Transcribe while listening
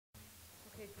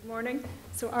Good morning.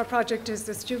 So our project is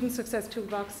the Student Success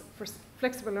Toolbox for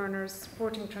flexible learners,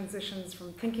 supporting transitions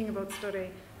from thinking about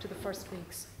study to the first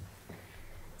weeks.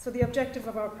 So the objective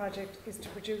of our project is to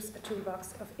produce a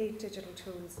toolbox of 8 digital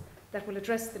tools that will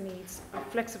address the needs of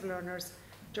flexible learners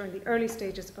during the early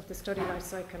stages of the study life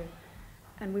cycle.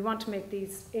 And we want to make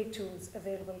these 8 tools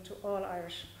available to all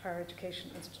Irish higher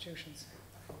education institutions.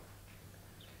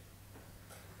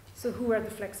 So who are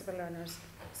the flexible learners?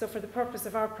 So for the purpose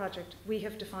of our project, we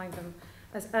have defined them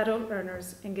as adult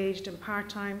learners engaged in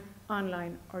part-time,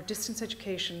 online or distance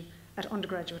education at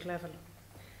undergraduate level.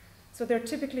 So they're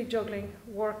typically juggling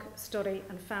work, study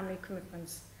and family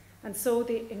commitments, and so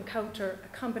they encounter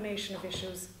a combination of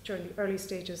issues during the early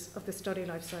stages of the study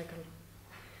life cycle.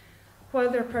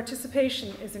 While their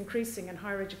participation is increasing in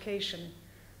higher education,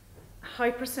 a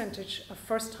high percentage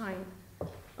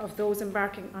of those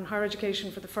embarking on higher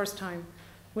education for the first time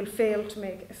will fail to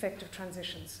make effective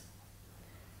transitions.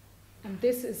 And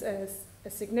this is a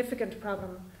significant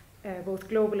problem both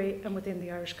globally and within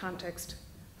the Irish context.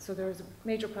 So there is a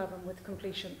major problem with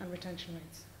completion and retention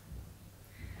rates.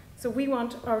 So we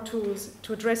want our tools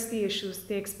to address the issues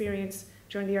they experience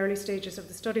during the early stages of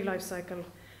the study life cycle,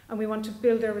 and we want to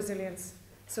build their resilience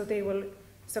so they will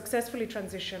successfully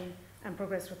transition and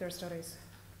progress with their studies.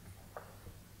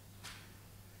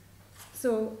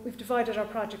 So we've divided our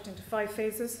project into 5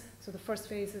 phases. So the first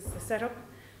phase is the setup.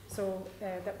 So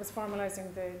that was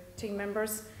formalising the team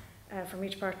members from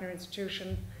each partner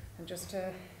institution. And just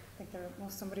I think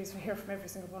somebody's here from every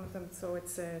single one of them. So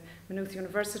it's Maynooth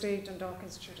University, Dundalk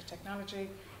Institute of Technology,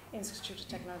 Institute of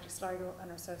Technology Sligo, and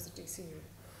ourselves at DCU.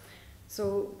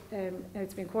 So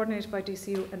it's been coordinated by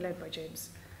DCU and led by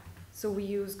James. So we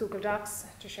use Google Docs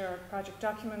to share our project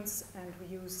documents, and we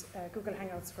use Google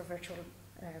Hangouts for virtual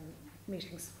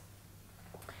meetings.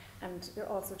 And they're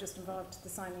also just involved the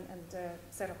signing and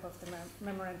setup of the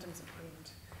memorandums of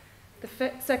agreement.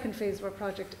 The second phase of our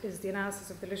project is the analysis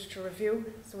of the literature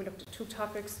review. So we looked at 2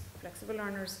 topics: flexible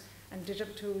learners and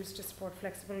digital tools to support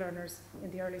flexible learners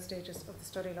in the early stages of the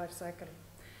study life cycle.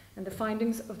 And the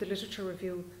findings of the literature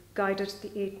review guided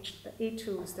the 8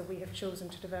 tools that we have chosen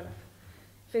to develop.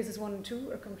 Phases 1 and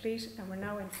 2 are complete, and we're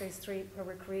now in phase 3, where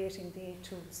we're creating the 8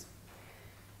 tools.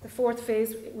 The 4th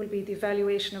phase will be the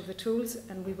evaluation of the tools,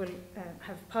 and we will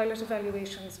have pilot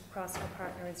evaluations across our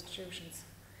partner institutions.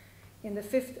 In the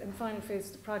 5th and final phase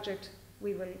of the project,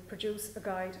 we will produce a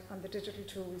guide on the digital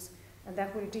tools, and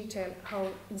that will detail how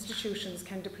institutions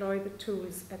can deploy the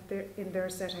tools in their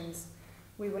settings.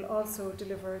 We will also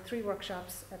deliver 3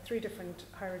 workshops at 3 different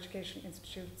higher education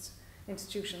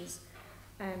institutions,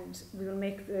 and we will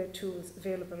make the tools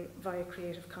available via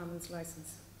Creative Commons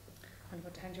license. I'm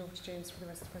going to hand you over to James for the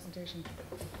rest of the presentation.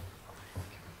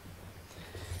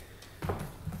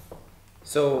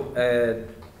 So,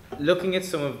 looking at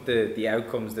some of the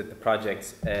outcomes that the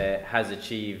project has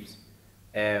achieved,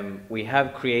 we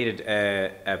have created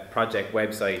a project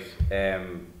website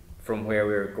from where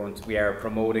we are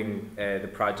promoting the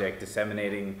project,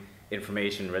 disseminating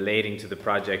information relating to the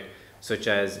project, such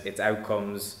as its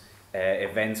outcomes,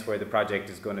 events where the project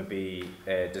is going to be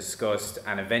discussed,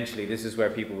 and eventually this is where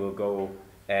people will go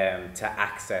to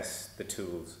access the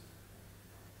tools.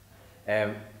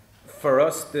 For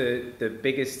us, the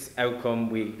biggest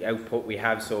output we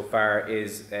have so far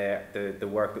is the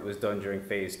work that was done during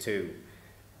phase 2.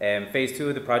 Phase 2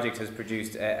 of the project has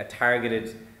produced a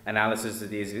targeted analysis of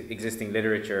the existing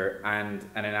literature and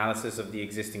an analysis of the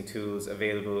existing tools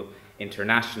available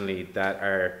internationally that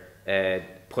are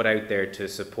put out there to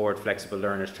support flexible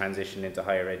learners' transition into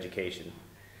higher education.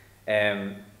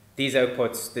 These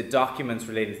outputs, the documents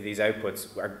relating to these outputs,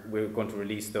 we're going to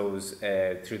release those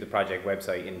through the project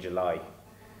website in July.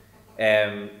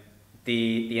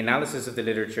 The analysis of the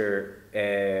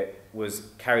literature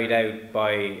was carried out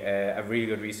by a really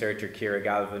good researcher, Ciara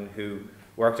Galvin, who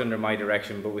worked under my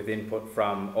direction but with input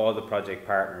from all the project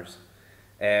partners.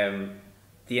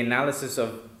 The analysis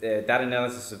of that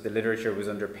analysis of the literature was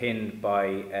underpinned by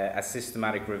a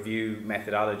systematic review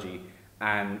methodology,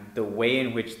 and the way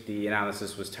in which the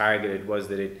analysis was targeted was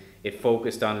that it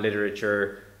focused on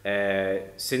literature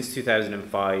since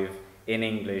 2005 in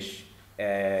English,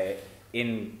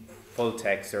 in full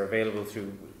text or available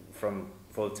from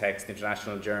full text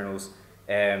international journals,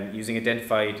 using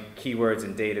identified keywords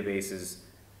in databases,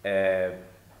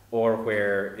 or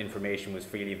where information was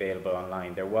freely available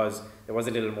online. There was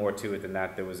a little more to it than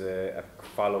that. There was a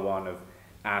follow-on of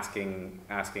asking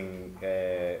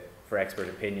for expert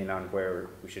opinion on where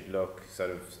we should look, sort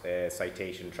of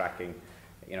citation tracking,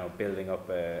 building up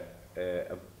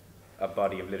a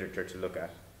body of literature to look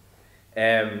at.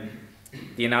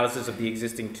 The analysis of the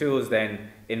existing tools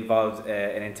then involved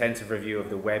an intensive review of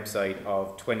the website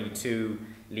of 22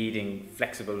 leading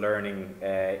flexible learning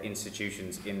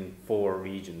institutions in 4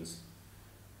 regions.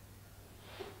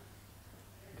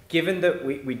 Given that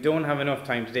we don't have enough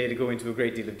time today to go into a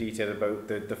great deal of detail about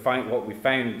what we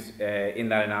found in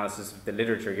that analysis of the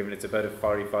literature, given it's about a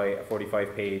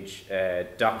 45-page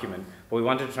document, but we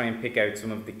wanted to try and pick out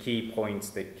some of the key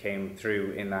points that came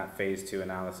through in that phase 2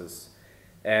 analysis.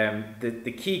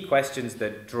 The key questions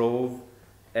that drove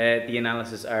the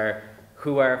analysis are: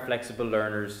 who are flexible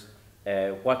learners?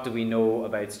 What do we know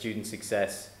about student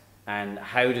success? And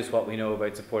how does what we know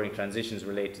about supporting transitions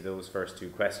relate to those first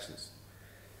 2 questions?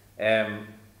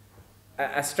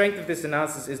 A strength of this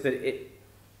analysis is that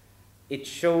it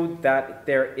showed that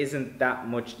there isn't that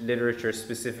much literature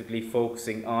specifically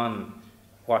focusing on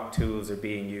what tools are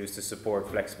being used to support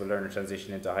flexible learner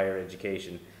transition into higher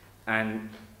education. And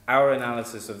our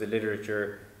analysis of the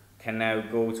literature can now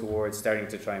go towards starting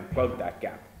to try and plug that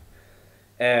gap.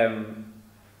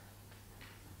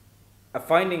 A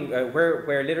finding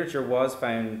where literature was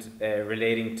found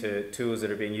relating to tools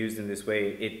that are being used in this way,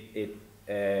 it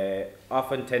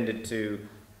often tended to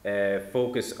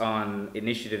focus on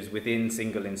initiatives within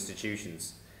single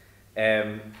institutions.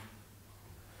 The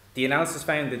analysis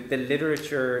found that the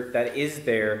literature that is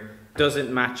there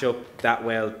doesn't match up that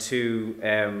well to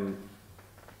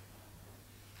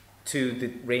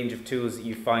the range of tools that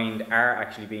you find are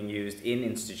actually being used in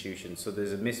institutions. So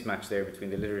there's a mismatch there between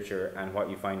the literature and what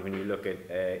you find when you look at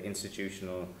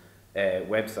institutional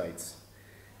websites.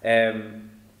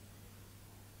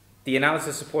 The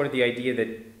analysis supported the idea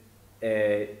that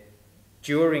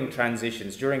during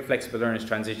flexible learners'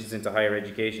 transitions into higher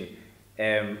education,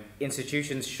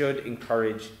 institutions should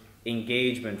encourage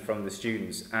engagement from the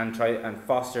students and try and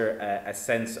foster a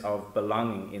sense of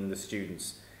belonging in the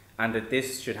students, and that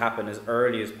this should happen as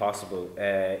early as possible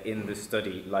in the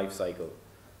study life cycle.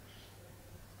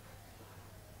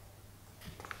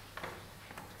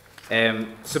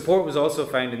 Support was also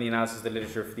found in the analysis of the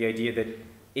literature for the idea that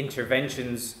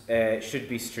interventions should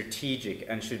be strategic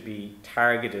and should be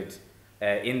targeted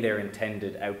in their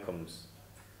intended outcomes.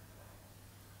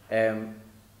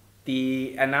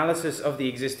 The analysis of the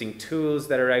existing tools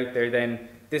that are out there then,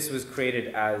 this was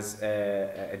created as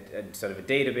a sort of a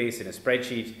database in a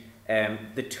spreadsheet.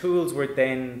 The tools were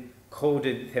then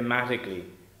coded thematically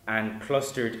and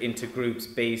clustered into groups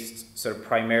based sort of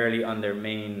primarily on their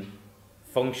main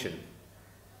function.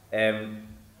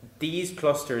 These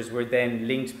clusters were then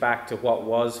linked back to what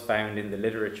was found in the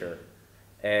literature,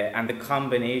 and the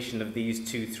combination of these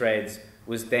 2 threads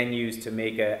was then used to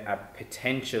make a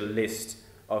potential list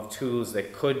of tools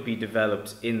that could be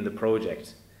developed in the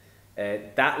project.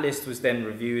 That list was then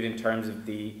reviewed in terms of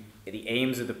the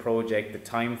aims of the project, the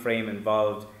time frame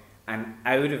involved, and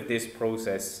out of this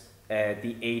process,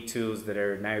 the 8 tools that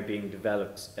are now being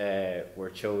developed were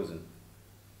chosen.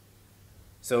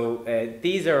 So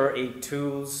these are 8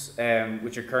 tools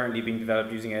which are currently being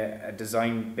developed using a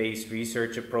design-based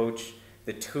research approach.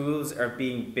 The tools are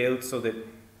being built so that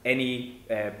any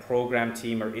program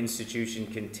team or institution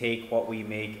can take what we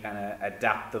make and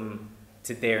adapt them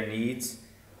to their needs.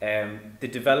 The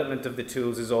development of the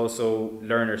tools is also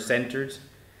learner-centered.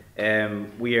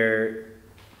 We are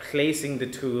placing the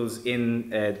tools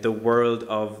in the world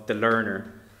of the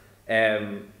learner.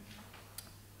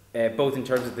 Both in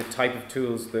terms of the type of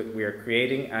tools that we are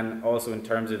creating and also in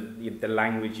terms of the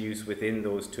language use within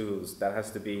those tools. That has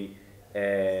to be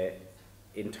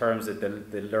in terms that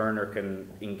the learner can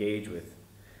engage with.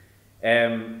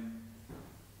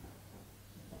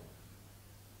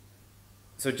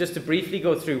 So just to briefly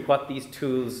go through what these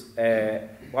tools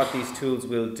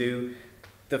will do.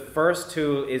 The first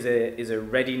tool is a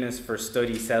readiness for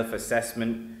study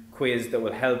self-assessment quiz that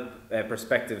will help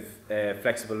prospective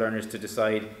flexible learners to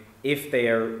decide if they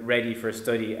are ready for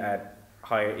study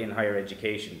in higher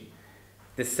education.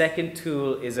 The second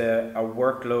tool is a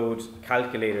workload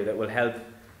calculator that will help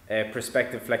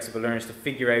prospective flexible learners to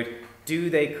figure out, do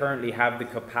they currently have the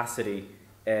capacity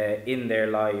in their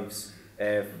lives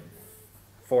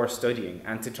for studying,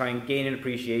 and to try and gain an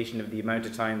appreciation of the amount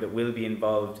of time that will be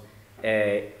involved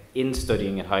in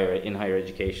studying in higher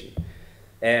education.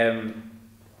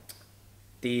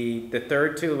 The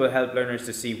third tool will help learners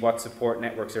to see what support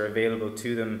networks are available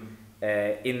to them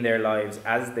in their lives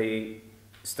as they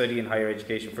study in higher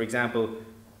education. For example,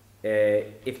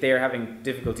 if they are having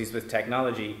difficulties with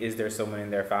technology, is there someone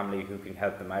in their family who can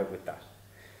help them out with that?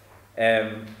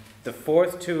 The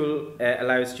fourth tool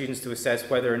allows students to assess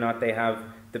whether or not they have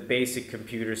the basic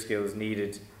computer skills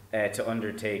needed to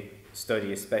undertake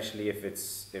study, especially if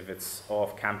it's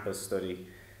off-campus study.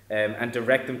 and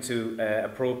direct them to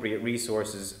appropriate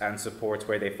resources and supports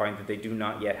where they find that they do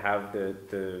not yet have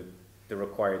the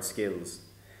required skills.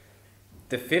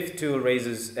 The fifth tool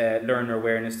raises learner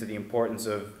awareness to the importance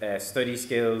of study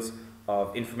skills,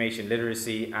 of information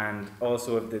literacy, and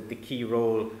also of the key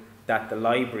role that the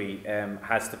library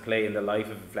has to play in the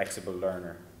life of a flexible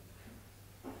learner.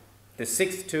 The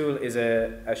sixth tool is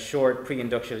a short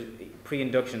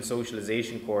pre-induction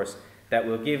socialization course that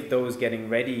will give those getting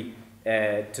ready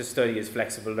to study as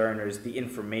flexible learners the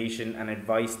information and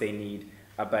advice they need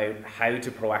about how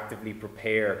to proactively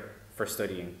prepare for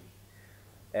studying.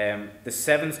 The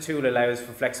seventh tool allows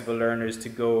for flexible learners to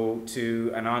go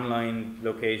to an online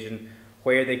location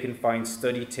where they can find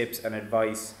study tips and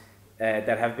advice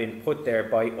that have been put there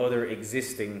by other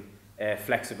existing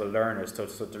flexible learners,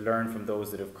 so to learn from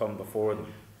those that have come before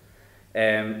them.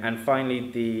 And finally,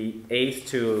 the eighth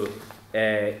tool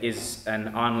is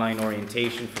an online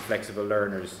orientation for flexible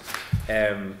learners,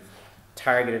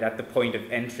 targeted at the point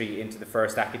of entry into the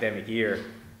first academic year,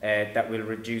 that will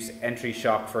reduce entry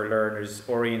shock for learners,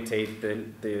 orientate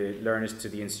the learners to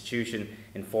the institution,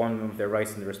 inform them of their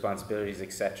rights and the responsibilities,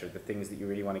 etc. The things that you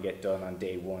really want to get done on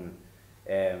day one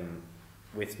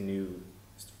with new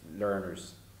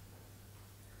learners.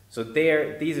 So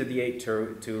these are the 8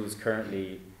 tools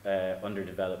currently under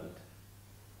development.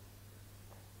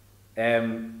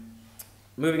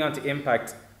 Moving on to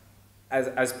impact,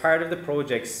 as part of the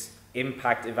project's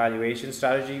impact evaluation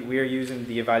strategy, we are using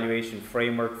the evaluation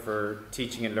framework for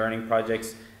teaching and learning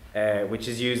projects, which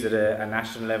is used at a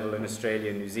national level in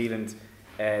Australia and New Zealand.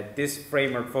 This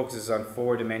framework focuses on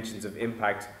 4 dimensions of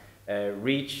impact: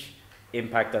 reach,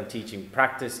 impact on teaching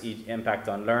practice, impact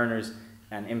on learners,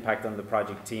 and impact on the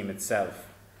project team itself.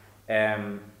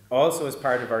 Also, as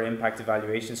part of our impact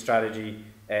evaluation strategy,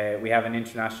 we have an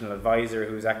international advisor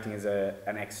who's acting as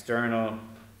an external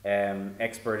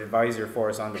expert advisor for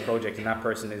us on the project, and that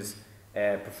person is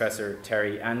Professor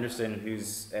Terry Anderson,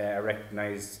 who's a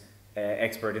recognised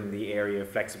expert in the area of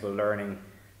flexible learning.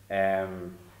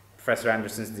 Professor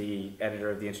Anderson is the editor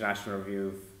of the International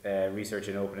Review of Research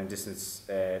in Open and Distance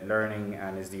Learning,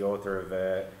 and is the author of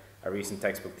a recent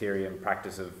textbook, Theory and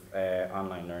Practice of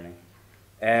Online Learning.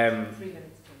 3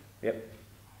 minutes. Yep.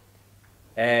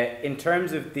 In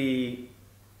terms of the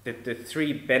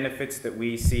 3 benefits that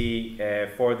we see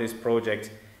for this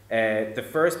project, the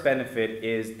first benefit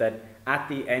is that at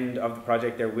the end of the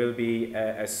project there will be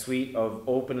a suite of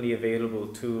openly available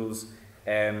tools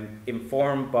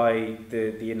informed by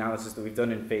the analysis that we've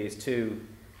done in phase 2,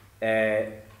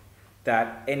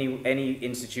 that any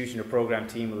institution or program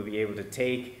team will be able to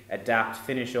take, adapt,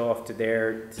 finish off to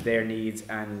their needs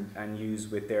and use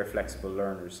with their flexible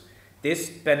learners.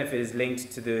 This benefit is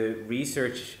linked to the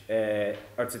research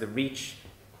or to the reach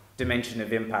dimension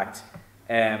of impact,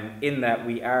 in that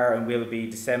we are and will be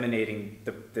disseminating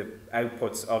the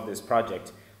outputs of this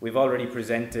project. We've already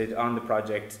presented on the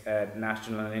project at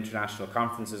national and international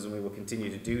conferences, and we will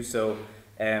continue to do so.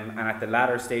 And at the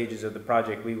latter stages of the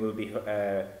project, we will be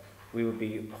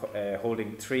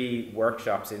holding 3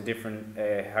 workshops in different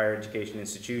higher education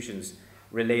institutions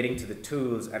relating to the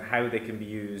tools and how they can be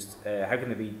used, how can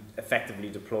they be effectively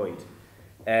deployed.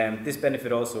 This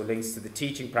benefit also links to the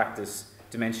teaching practice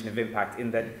dimension of impact,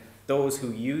 in that those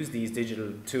who use these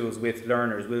digital tools with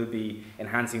learners will be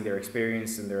enhancing their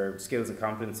experience and their skills and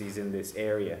competencies in this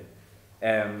area.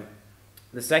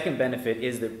 The second benefit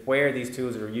is that where these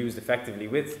tools are used effectively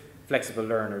with flexible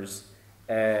learners,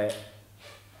 it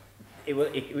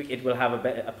will have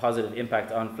a positive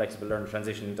impact on flexible learner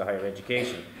transition into higher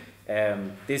education.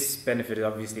 This benefit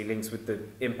obviously links with the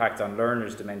impact on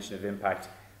learners dimension of impact,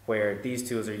 where these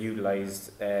tools are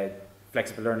utilised.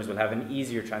 Flexible learners will have an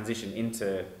easier transition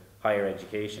into higher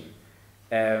education.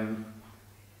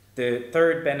 The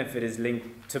third benefit is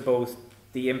linked to both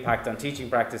the impact on teaching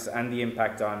practice and the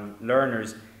impact on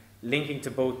learners, linking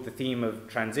to both the theme of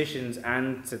transitions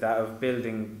and to that of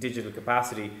building digital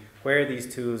capacity, where these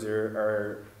tools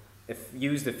are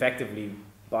used effectively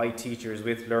by teachers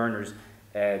with learners.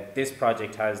 This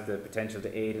project has the potential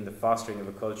to aid in the fostering of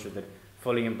a culture that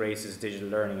fully embraces digital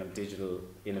learning and digital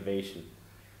innovation.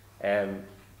 Thank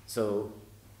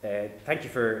you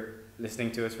for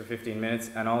listening to us for 15 minutes,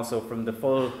 and also from the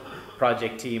full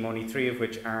project team, only 3 of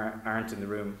which aren't in the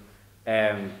room,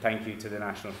 thank you to the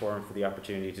National Forum for the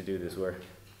opportunity to do this work.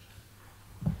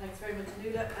 Thanks very much,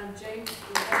 Nuala and James.